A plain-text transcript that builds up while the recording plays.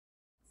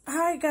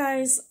Hi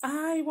guys,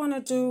 I want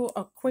to do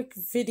a quick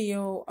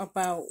video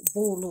about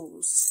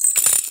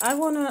wulus. I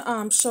want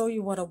to show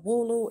you what a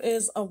wulou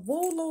is. A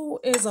wulou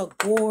is a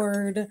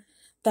gourd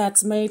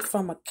that's made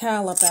from a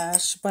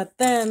calabash, but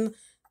then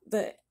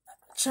the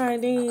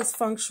Chinese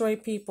feng shui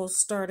people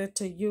started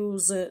to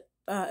use it.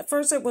 At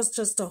first it was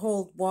just to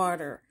hold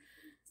water,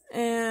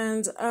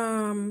 and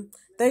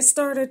they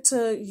started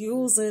to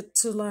use it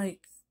to like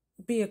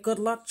be a good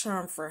luck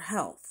charm for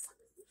health.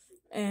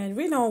 And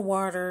we know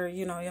water,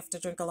 you have to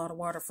drink a lot of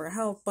water for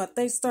health, but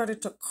they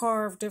started to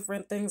carve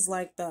different things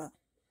like the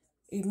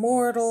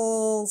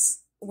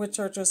immortals, which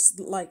are just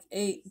like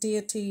eight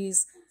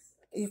deities.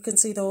 You can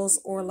see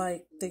those, or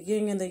like the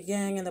yin and the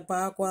yang and the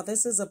bagua.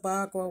 This is a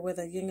bagua with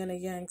a yin and a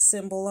yang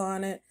symbol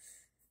on it.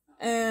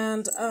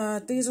 And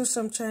these are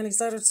some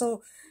Chinese letters.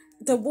 So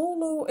the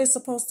wulu is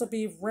supposed to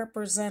be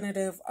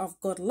representative of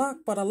good luck,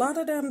 but a lot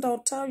of them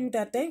don't tell you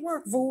that they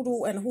work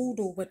voodoo and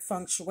hoodoo with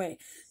feng shui.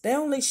 They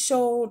only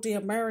show the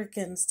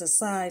Americans the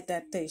side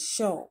that they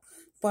show.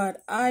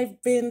 But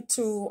I've been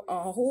to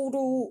a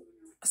hoodoo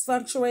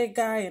feng shui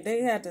guy, and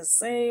they had the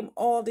same,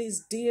 all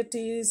these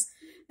deities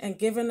and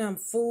giving them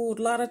food.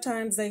 A lot of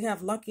times they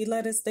have lucky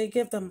lettuce. They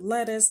give them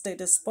lettuce. They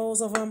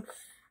dispose of them.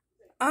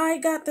 I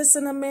got this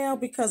in the mail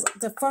because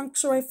the feng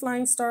shui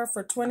flying star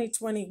for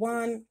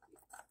 2021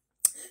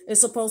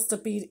 is supposed to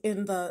be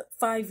in the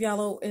 5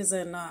 yellow is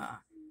in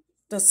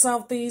the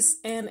southeast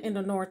and in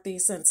the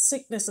northeast, and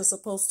sickness is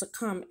supposed to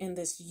come in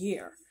this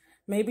year.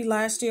 Maybe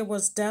last year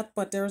was death,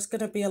 but there's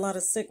going to be a lot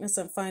of sickness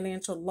and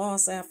financial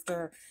loss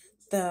after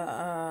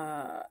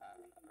the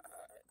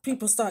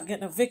people start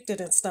getting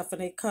evicted and stuff, and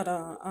they cut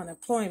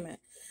unemployment,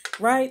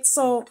 right?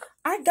 So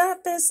I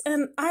got this,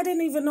 and I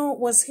didn't even know it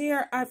was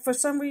here. For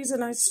some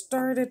reason, I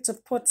started to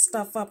put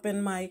stuff up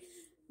in my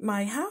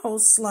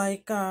house,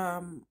 like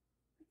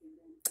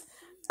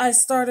I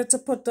started to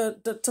put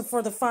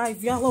for the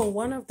 5 yellow.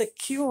 One of the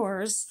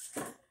cures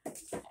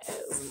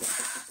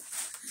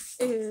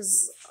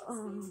is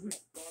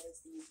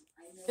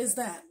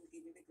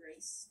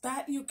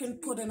that you can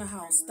put in a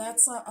house.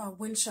 That's a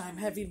windchime,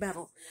 heavy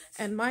metal.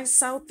 And my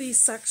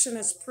southeast section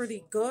is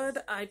pretty good.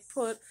 I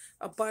put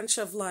a bunch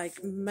of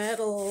like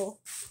metal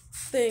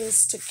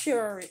things to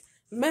cure it.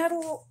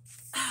 Metal,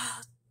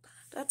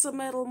 that's a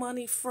metal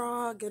money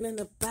frog. And in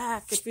the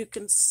back, if you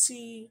can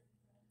see,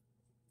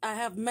 I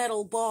have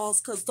metal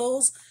balls because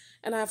those,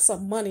 and I have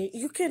some money.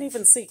 You can't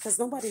even see because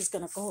nobody's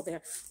going to go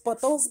there. But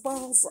those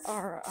balls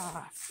are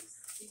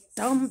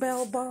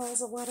dumbbell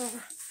balls or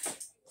whatever.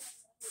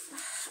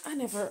 I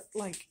never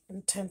like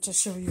intend to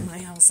show you my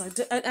house. I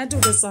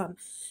do this on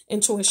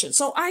intuition.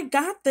 So I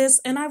got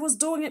this, and I was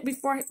doing it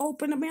before I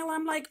opened the mail.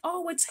 I'm like,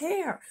 oh, it's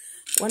here.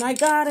 When I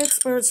got it,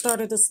 Spirit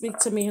started to speak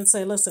to me and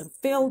say, listen,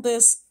 fill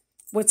this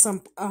with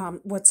some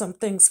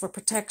things for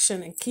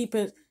protection and keep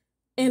it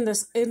in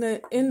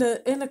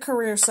the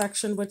career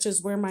section, which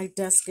is where my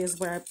desk is,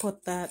 where I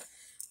put that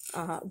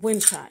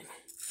wind chime,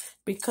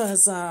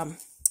 because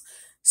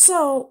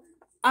so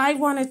I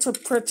wanted to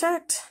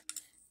protect,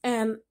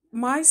 and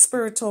my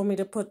spirit told me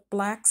to put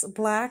black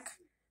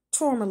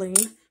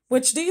tourmaline,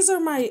 which these are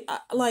my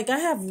like I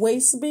have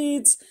waist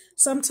beads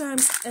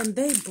sometimes, and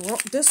they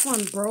broke. This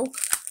one broke.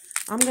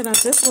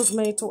 This was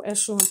made to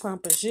Eshu and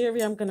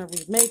Pampagiri. I'm gonna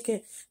remake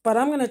it, but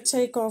I'm gonna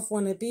take off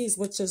one of these,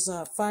 which is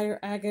a fire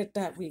agate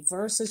that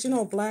reverses.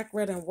 Black,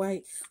 red, and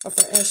white are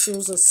for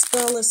Eshus. A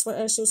skull is for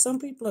Eshu. Some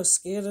people are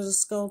scared of the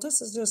skull. This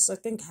is just, I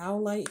think,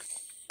 howlite.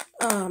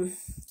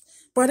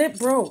 But it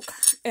broke,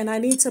 and I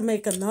need to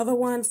make another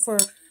one for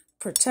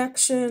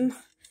protection.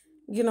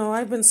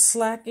 I've been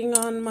slacking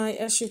on my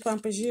Eshu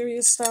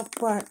Pampagiri stuff,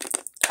 but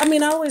I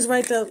always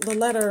write the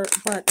letter,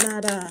 but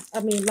not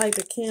light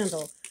the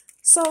candle.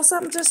 So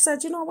something just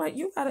said, you know what,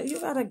 you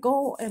gotta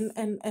go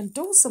and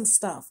do some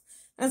stuff.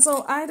 And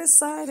so I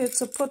decided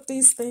to put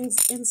these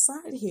things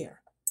inside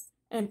here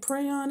and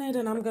pray on it,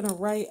 and I'm gonna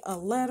write a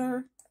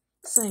letter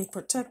saying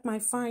protect my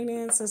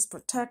finances,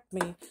 protect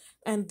me.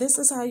 And this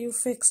is how you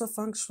fix a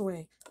feng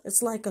shui.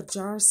 It's like a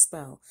jar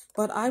spell,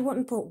 but I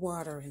wouldn't put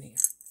water in here.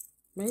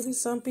 Maybe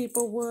some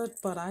people would,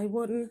 but I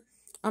wouldn't.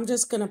 I'm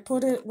just gonna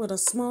put it with a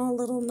small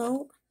little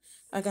note.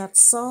 I got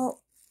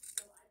salt,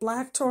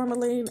 black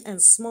tourmaline,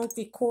 and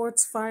smoky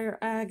quartz fire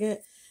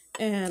agate,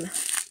 and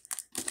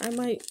I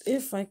might,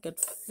 if I could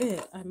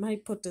fit, I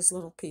might put this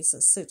little piece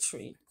of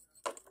citrine.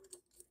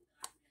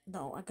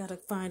 No, I gotta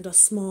find a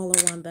smaller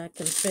one that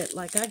can fit.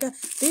 Like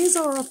these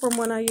are all from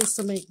when I used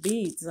to make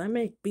beads. I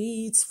make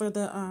beads for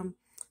the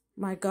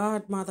my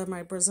godmother,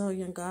 my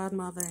Brazilian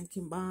godmother in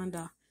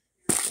Kimbanda,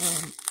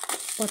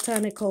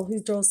 Botanical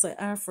Hydrosa,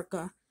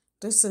 Africa.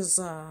 This is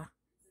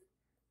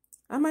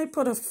I might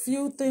put a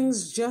few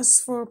things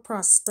just for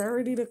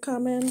prosperity to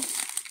come in,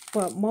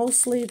 but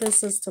mostly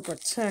this is to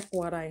protect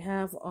what I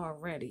have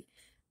already,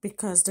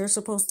 because there's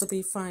supposed to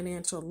be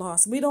financial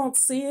loss. We don't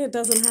see it. It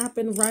doesn't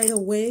happen right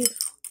away,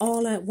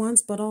 all at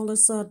once, but all of a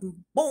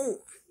sudden, boom.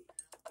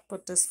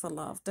 Put this for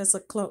love. There's a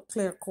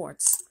clear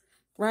quartz,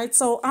 right?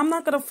 So I'm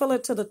not going to fill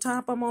it to the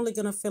top. I'm only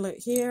going to fill it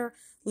here.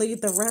 Leave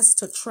the rest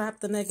to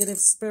trap the negative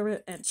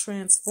spirit and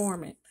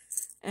transform it.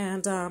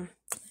 And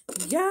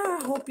yeah,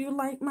 I hope you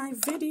like my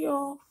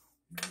video.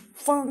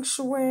 Feng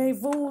Shui,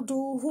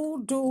 Voodoo,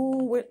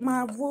 Hoodoo with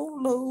my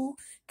wulou.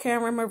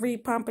 Karen Marie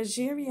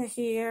Pompagiria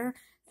here.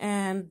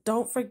 And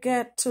don't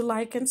forget to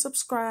like and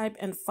subscribe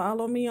and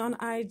follow me on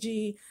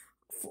IG.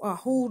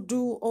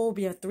 Hoodoo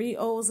Obia, 3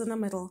 O's in the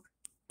middle.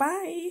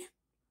 Bye.